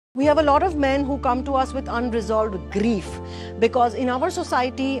We have a lot of men who come to us with unresolved grief because in our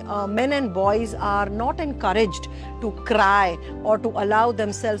society, men and boys are not encouraged to cry or to allow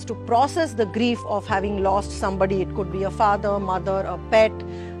themselves to process the grief of having lost somebody. It could be a father, mother, a pet,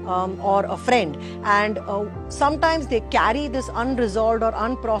 or a friend. And sometimes they carry this unresolved or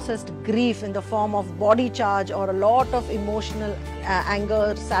unprocessed grief in the form of body charge or a lot of emotional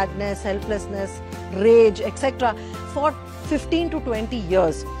anger, sadness, helplessness, rage, etc. for 15 to 20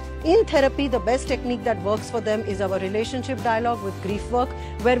 years. In therapy, the best technique that works for them is our relationship dialogue with grief work,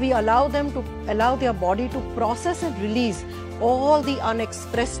 where we allow their body to process and release all the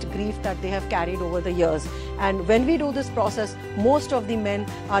unexpressed grief that they have carried over the years. And when we do this process, most of the men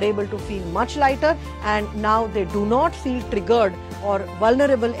are able to feel much lighter, and now they do not feel triggered or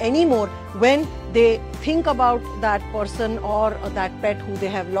vulnerable anymore when they think about that person or that pet who they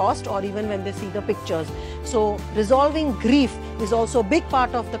have lost, or even when they see the pictures. So resolving grief is also a big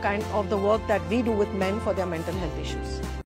part of the work that we do with men for their mental health issues.